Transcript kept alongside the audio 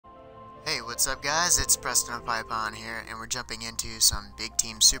What's up, guys? It's Preston of Pypon here, and we're jumping into some Big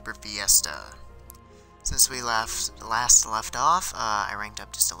Team Super Fiesta. Since we last left off, I ranked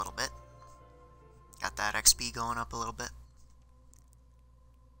up just a little bit. Got that XP going up a little bit.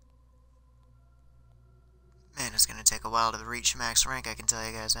 Man, it's gonna take a while to reach max rank, I can tell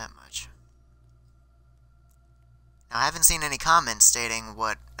you guys that much. Now, I haven't seen any comments stating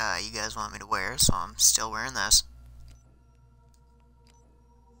what you guys want me to wear, so I'm still wearing this.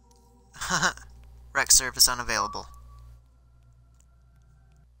 Rec service unavailable.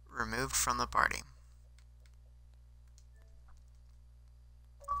 Removed from the party.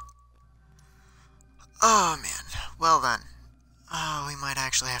 Oh man. Well then. Oh, we might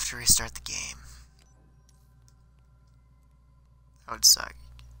actually have to restart the game. That would suck.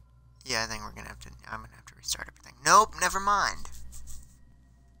 Yeah, I think I'm gonna have to restart everything. Nope, never mind.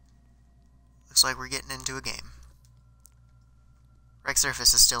 Looks like we're getting into a game. Rec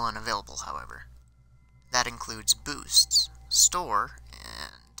surface is still unavailable, however. That includes boosts, store,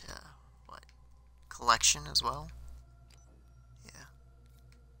 and, what? Collection as well? Yeah.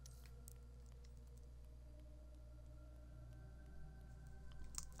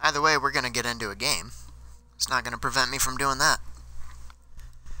 Either way, we're gonna get into a game. It's not gonna prevent me from doing that.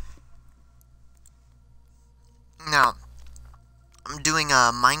 Now, I'm doing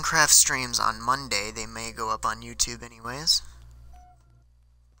Minecraft streams on Monday. They may go up on YouTube anyways.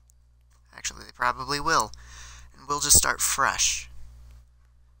 Actually, they probably will. And we'll just start fresh.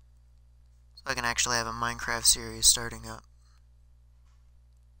 So I can actually have a Minecraft series starting up.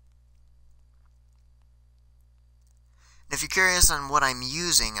 And if you're curious on what I'm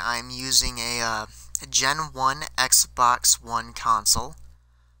using a Gen 1 Xbox One console.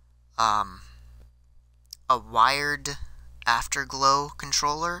 A wired Afterglow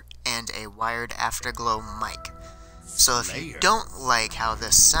controller, and a wired Afterglow mic. So if you don't like how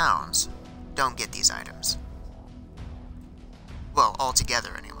this sounds, don't get these items. Well,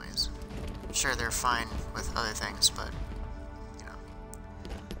 altogether anyways. I'm sure they're fine with other things, but, you know.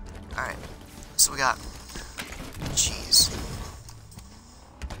 Alright, so we got cheese.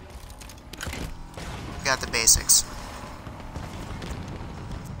 We got the basics.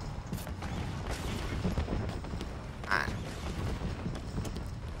 Alright.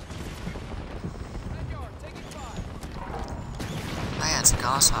 Oh yeah, it's a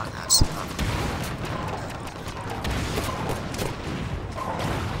goshawk, that's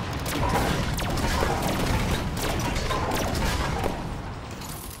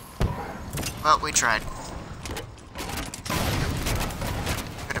well, we tried.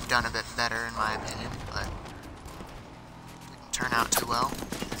 Could have done a bit better in my opinion, but didn't turn out too well.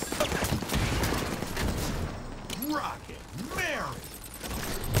 Rocket, Mary!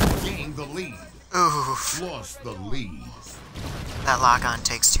 Gained the lead. Oof. Lost the lead. That lock-on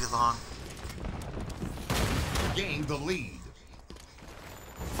takes too long. Gained the lead.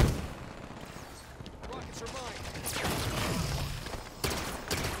 Rockets are mine.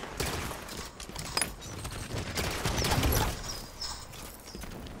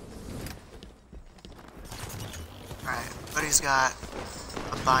 Alright, buddy's got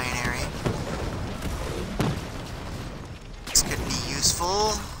a binary. This could be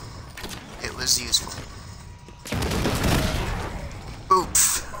useful. It was useful.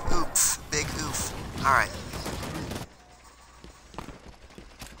 Oof. Oof. Big oof. Alright.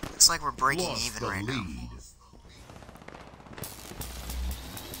 Looks like we're breaking Lost even the right lead. now.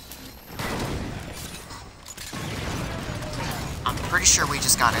 I'm pretty sure we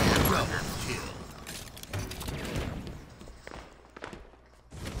just got a hit Double runner. kill.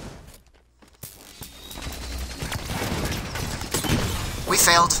 We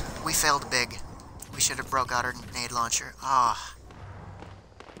failed. We failed big. We should have broke out our grenade launcher. Ah.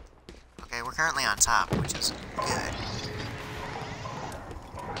 Okay, we're currently on top, which is good.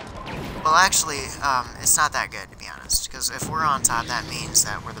 Well, actually, it's not that good, to be honest. Because if we're on top, that means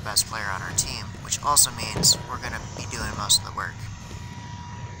that we're the best player on our team. Which also means we're going to be doing most of the work.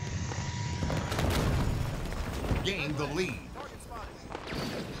 Gained the lead.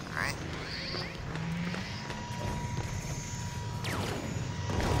 Alright.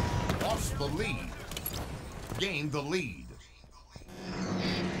 Lost the lead. Gained the lead.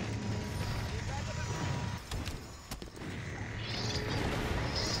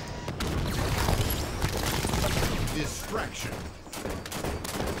 Distraction.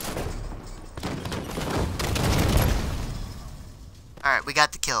 Alright, we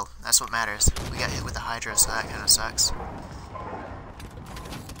got the kill. That's what matters. We got hit with the Hydra, so that kind of sucks.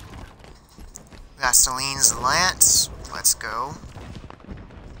 We got Celine's Lance. Let's go.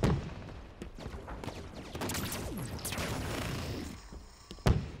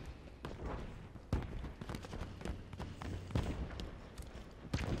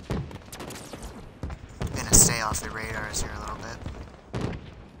 off the radars here a little bit.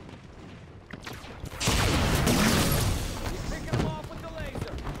 Picking them off with the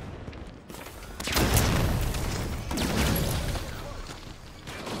laser.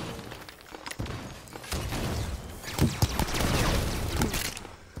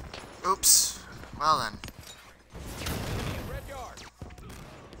 Oops. Well then. Red yard.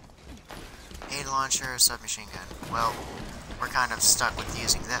 Aid launcher, submachine gun. Well, we're kind of stuck with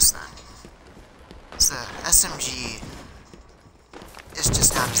using this then. So the SMG is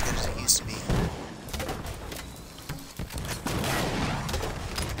just not as good as it used to be.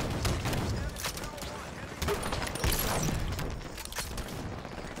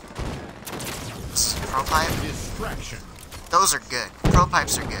 Pro pipe? Distraction. Those are good. Pro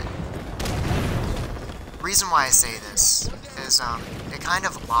pipes are good. Reason why I say this is it kind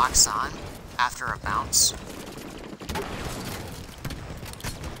of locks on after a bounce.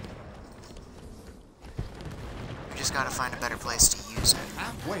 We just gotta find a better place to use it.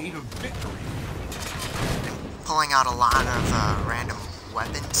 Halfway to victory. Pulling out a lot of random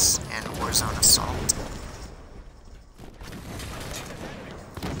weapons and Warzone Assault.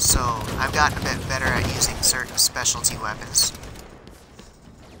 So I've gotten a bit better at using certain specialty weapons.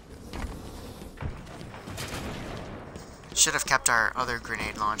 Should have kept our other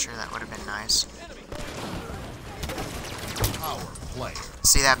grenade launcher, that would have been nice. Power play.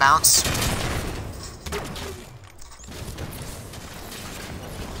 See that bounce?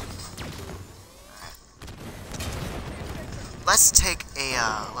 Alright. Let's take a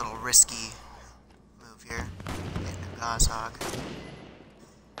little risky move here. Get a Gauze Hog.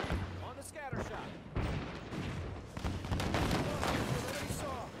 On the scatter shot.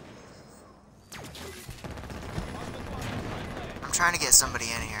 I'm trying to get somebody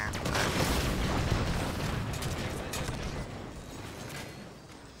in here, but...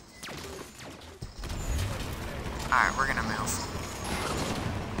 Alright, we're gonna move.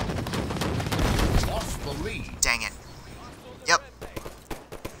 Lost the lead. Dang it. Yep.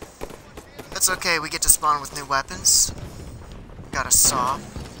 That's okay, we get to spawn with new weapons. Got a saw.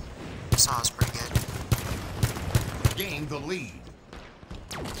 Saw's pretty good. Gain the lead.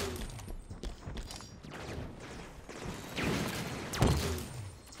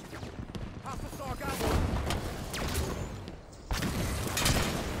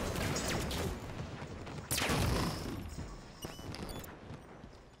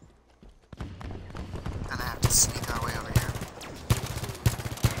 Gonna have to sneak our way over here.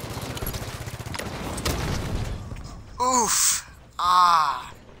 Oof!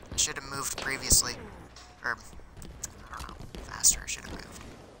 Ah! I should have moved previously. Or, I don't know, faster I should have moved.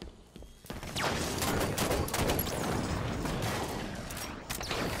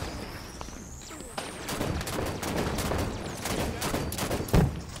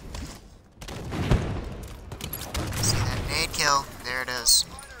 See that nade kill? There it is.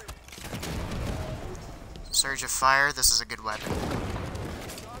 Surge of Fire, this is a good weapon.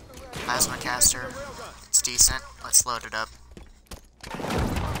 Plasma Caster, it's decent. Let's load it up.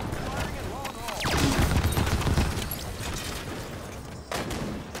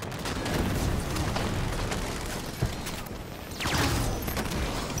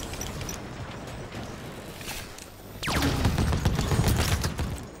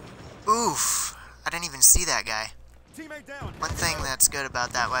 Oof! I didn't even see that guy. Teammate down. One thing that's good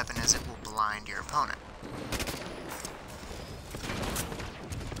about that weapon is it will blind your opponent.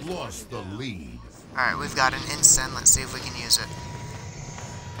 Lost the lead. Alright, we've got an Ensign. Let's see if we can use it.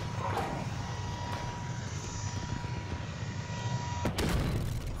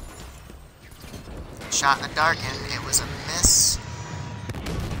 Shot in the dark and it was a miss.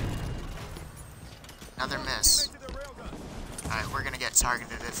 Another miss. Alright, we're gonna get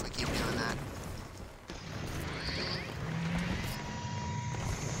targeted if we keep doing that.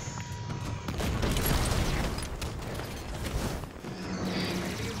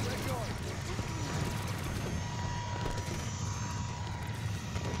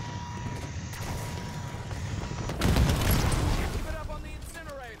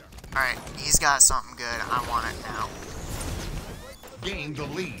 Alright, he's got something good. I want it now. Gain the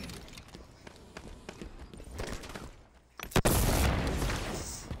lead.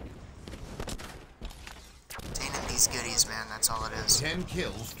 Obtaining these goodies, man, that's all it is. 10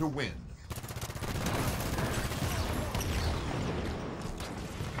 kills to win.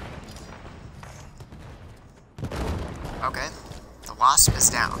 Okay, the Wasp is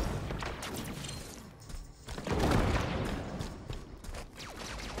down.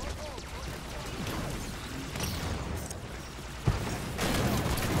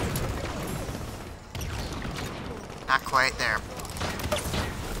 Not quite there.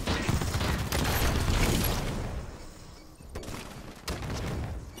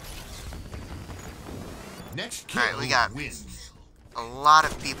 Max Kill Alright, we got wins. a lot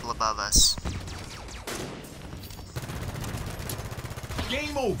of people above us.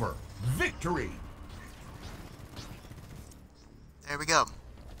 Game over. Victory. There we go.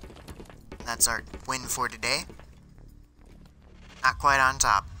 That's our win for today. Not quite on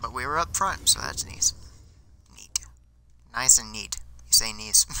top, but we were up front, so that's neat. Neat. Nice and neat. You say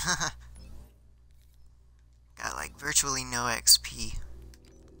nice. Got like virtually no XP.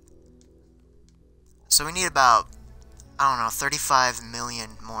 So we need about, I don't know, 35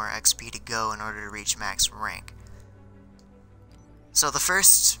 million more XP to go in order to reach max rank. So the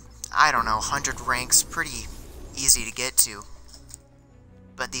first, I don't know, 100 ranks, pretty easy to get to.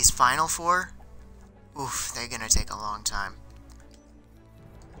 But these final 4, oof, they're gonna take a long time.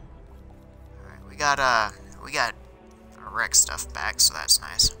 Alright, we got our wreck stuff back, so that's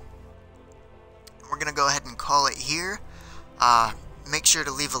nice. We're gonna go ahead and call it here. Make sure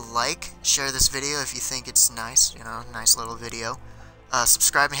to leave a like, share this video if you think it's nice, you know, nice little video.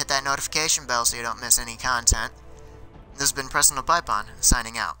 Subscribe and hit that notification bell so you don't miss any content. This has been Preston Pypon,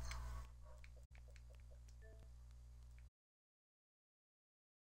 signing out.